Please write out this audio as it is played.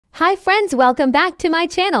Hi friends, welcome back to my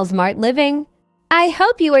channel Smartliving. I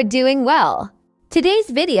hope you are doing well. Today's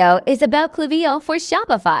video is about Klaviyo for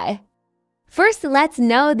Shopify. First, let's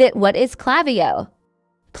know that what is Klaviyo.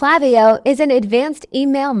 Klaviyo is an advanced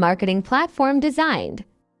email marketing platform designed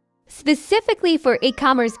specifically for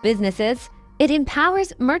e-commerce businesses. It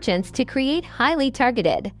empowers merchants to create highly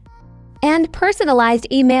targeted and personalized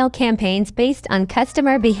email campaigns based on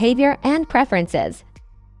customer behavior and preferences.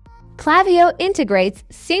 Klaviyo integrates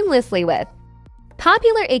seamlessly with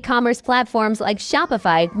popular e-commerce platforms like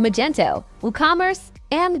Shopify, Magento, WooCommerce,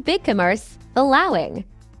 and BigCommerce, allowing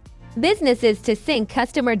businesses to sync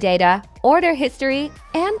customer data, order history,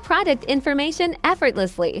 and product information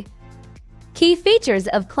effortlessly. Key features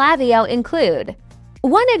of Klaviyo include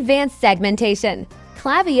 1. Advanced segmentation.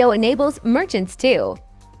 Klaviyo enables merchants to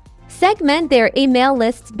segment their email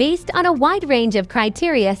lists based on a wide range of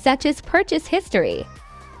criteria such as purchase history,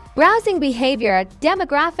 browsing behavior,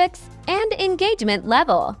 demographics, and engagement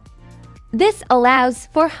level. This allows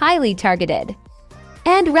for highly targeted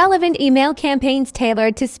and relevant email campaigns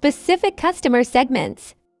tailored to specific customer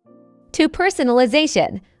segments. 2.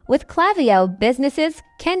 Personalization. With Klaviyo, businesses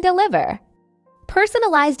can deliver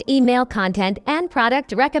personalized email content and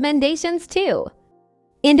product recommendations to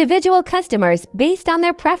individual customers based on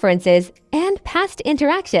their preferences and past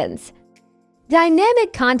interactions.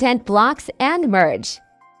 Dynamic content blocks and merge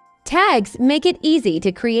tags make it easy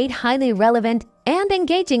to create highly relevant and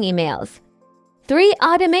engaging emails. 3.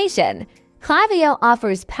 Automation. Klaviyo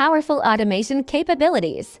offers powerful automation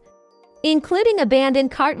capabilities, including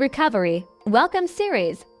abandoned cart recovery, welcome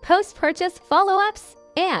series, post-purchase follow-ups,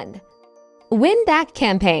 and win-back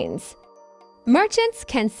campaigns. Merchants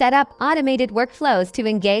can set up automated workflows to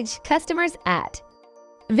engage customers at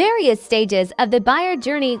various stages of the buyer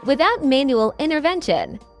journey without manual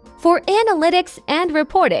intervention. For analytics and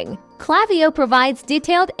reporting, Klaviyo provides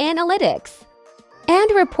detailed analytics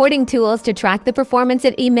and reporting tools to track the performance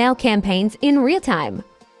of email campaigns in real time.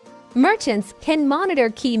 Merchants can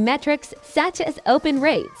monitor key metrics such as open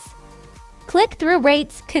rates, click-through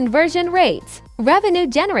rates, conversion rates, revenue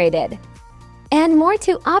generated, and more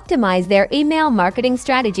to optimize their email marketing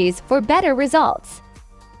strategies for better results.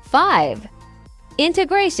 5.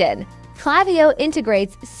 Integration. Klaviyo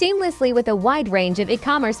integrates seamlessly with a wide range of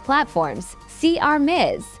e-commerce platforms,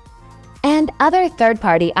 CRMs, and other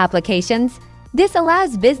third-party applications. This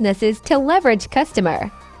allows businesses to leverage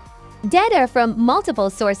customer data from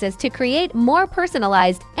multiple sources to create more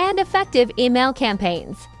personalized and effective email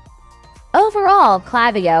campaigns. Overall,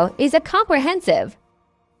 Klaviyo is a comprehensive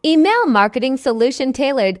email marketing solution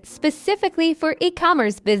tailored specifically for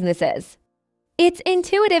e-commerce businesses. Its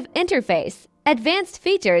intuitive interface, advanced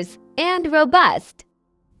features, and robust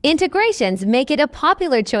integrations make it a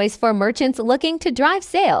popular choice for merchants looking to drive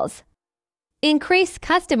sales, increase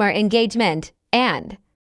customer engagement, and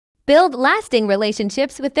build lasting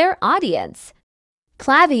relationships with their audience.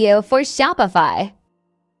 Klaviyo for Shopify.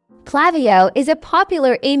 Klaviyo is a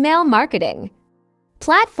popular email marketing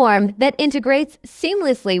platform that integrates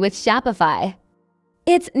seamlessly with Shopify.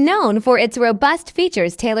 It's known for its robust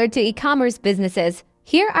features tailored to e-commerce businesses.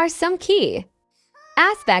 Here are some key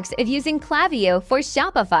aspects of using Klaviyo for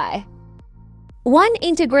Shopify. 1.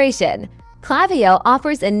 Integration. Klaviyo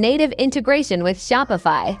offers a native integration with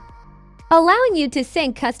Shopify, allowing you to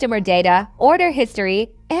sync customer data, order history,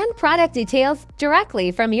 and product details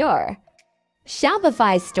directly from your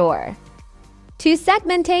Shopify store. 2.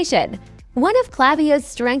 Segmentation. One of Klaviyo's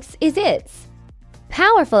strengths is its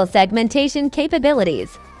powerful segmentation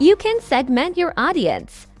capabilities. You can segment your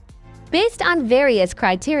audience based on various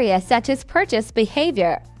criteria such as purchase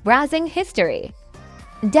behavior, browsing history,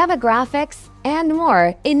 demographics, and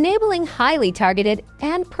more, enabling highly targeted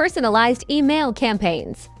and personalized email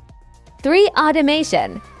campaigns. 3.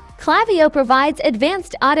 Automation. Klaviyo provides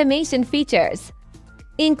advanced automation features,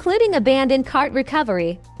 including abandoned cart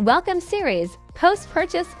recovery, welcome series,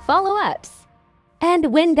 post-purchase follow-ups,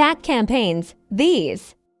 and win-back campaigns.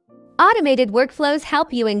 These automated workflows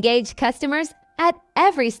help you engage customers at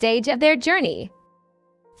every stage of their journey.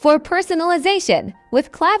 For personalization,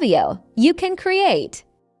 with Klaviyo, you can create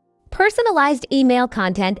personalized email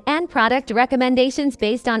content and product recommendations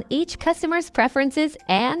based on each customer's preferences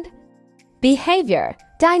and behavior.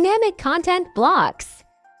 Dynamic content blocks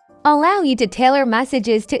allow you to tailor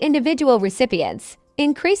messages to individual recipients,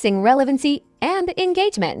 increasing relevancy and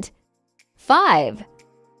engagement. 5.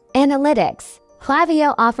 Analytics.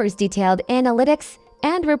 Klaviyo offers detailed analytics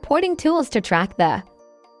and reporting tools to track the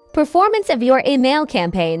performance of your email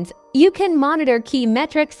campaigns. You can monitor key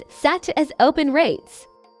metrics such as open rates,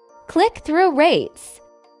 click-through rates,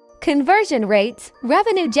 conversion rates,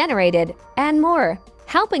 revenue generated, and more,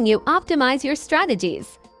 helping you optimize your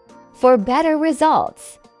strategies for better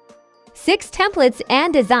results. 6 templates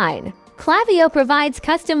and design. Klaviyo provides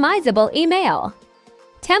customizable email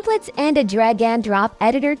templates and a drag-and-drop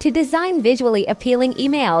editor to design visually appealing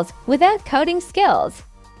emails without coding skills.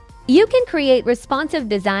 You can create responsive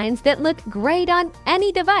designs that look great on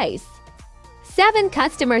any device. 7.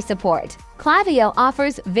 Customer support. Klaviyo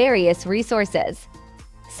offers various resources,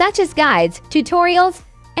 such as guides, tutorials,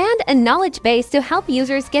 and a knowledge base to help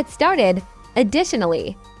users get started.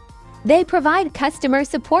 Additionally, they provide customer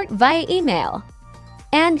support via email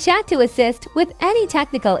and chat to assist with any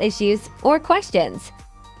technical issues or questions.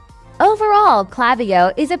 Overall,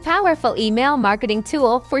 Klaviyo is a powerful email marketing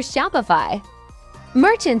tool for Shopify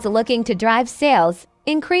merchants looking to drive sales,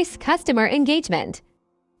 increase customer engagement,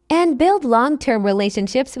 and build long-term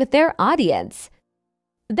relationships with their audience.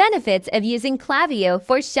 Benefits of using Klaviyo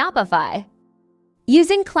for Shopify.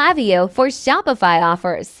 Using Klaviyo for Shopify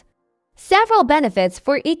offers several benefits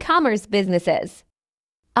for e-commerce businesses.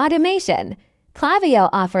 Automation. Klaviyo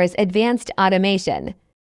offers advanced automation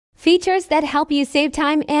features that help you save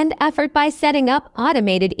time and effort by setting up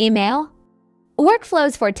automated email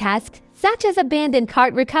workflows for tasks such as abandoned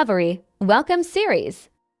cart recovery, welcome series,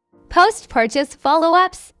 post-purchase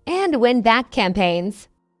follow-ups, and win-back campaigns.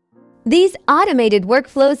 These automated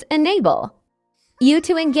workflows enable you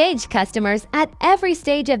to engage customers at every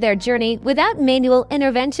stage of their journey without manual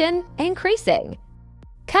intervention, increasing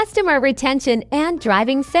customer retention and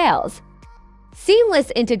driving sales.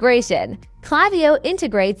 Seamless integration. Klaviyo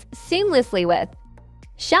integrates seamlessly with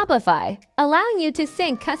Shopify, allowing you to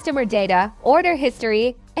sync customer data, order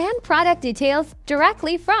history, and product details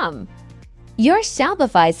directly from your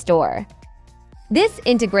Shopify store. This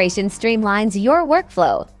integration streamlines your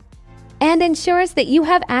workflow and ensures that you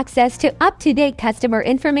have access to up-to-date customer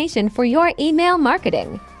information for your email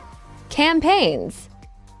marketing campaigns.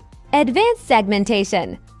 Advanced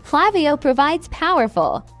segmentation. Klaviyo provides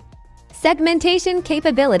powerful segmentation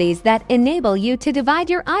capabilities that enable you to divide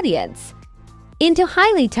your audience into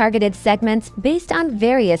highly targeted segments based on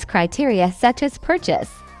various criteria such as purchase,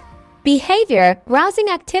 behavior, browsing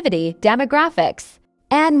activity, demographics,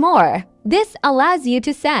 and more. This allows you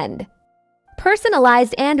to send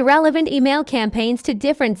personalized and relevant email campaigns to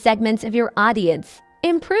different segments of your audience,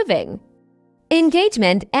 improving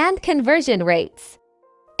engagement and conversion rates.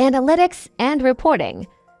 Analytics and reporting.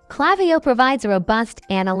 Klaviyo provides robust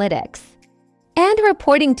analytics and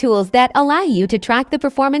reporting tools that allow you to track the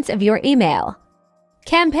performance of your email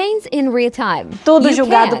campaigns in real time. Tudo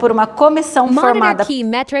julgado por uma comissão formada. Monitor key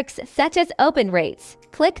metrics such as open rates,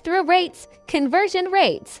 click-through rates, conversion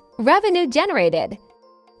rates, revenue generated,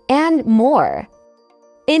 and more,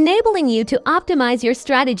 enabling you to optimize your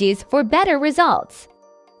strategies for better results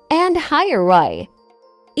and higher ROI.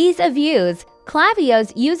 Ease of use.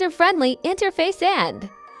 Klaviyo's user-friendly interface and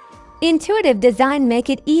intuitive design make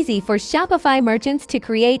it easy for Shopify merchants to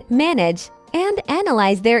create, manage, and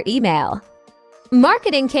analyze their email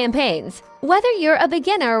marketing campaigns. Whether you're a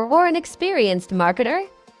beginner or an experienced marketer,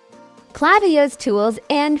 Klaviyo's tools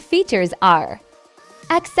and features are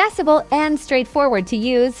accessible and straightforward to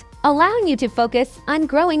use, allowing you to focus on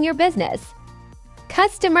growing your business.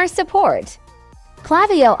 Customer support.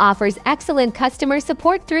 Klaviyo offers excellent customer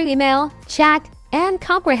support through email, chat, and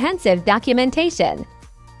comprehensive documentation.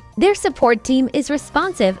 Their support team is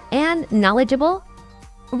responsive and knowledgeable,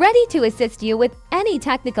 ready to assist you with any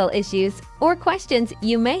technical issues or questions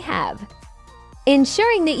you may have,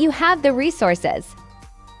 ensuring that you have the resources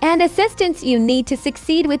and assistance you need to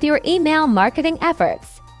succeed with your email marketing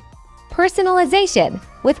efforts. Personalization.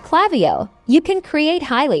 With Klaviyo, you can create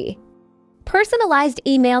highly personalized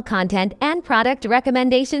email content and product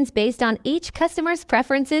recommendations based on each customer's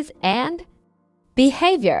preferences and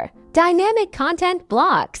behavior. Dynamic content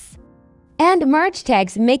blocks and merge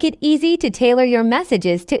tags make it easy to tailor your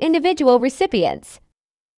messages to individual recipients,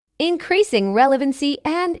 increasing relevancy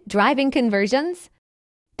and driving conversions.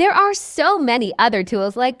 There are so many other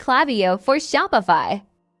tools like Klaviyo for Shopify,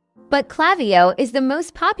 but Klaviyo is the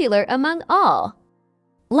most popular among all.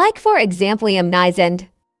 Like for example, Omnisend,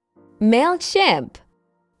 MailChimp,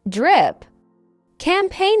 Drip,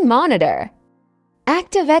 Campaign Monitor,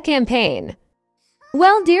 ActiveCampaign.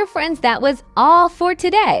 Well, dear friends, that was all for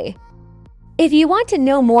today. If you want to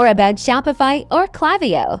know more about Shopify or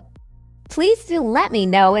Klaviyo, please do let me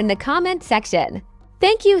know in the comment section.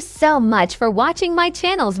 Thank you so much for watching my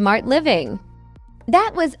channel Smartliving.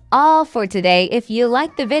 That was all for today. If you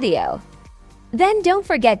liked the video, then don't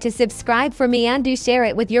forget to subscribe for me and do share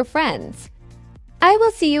it with your friends. I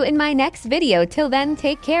will see you in my next video. Till then,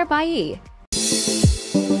 take care. Bye.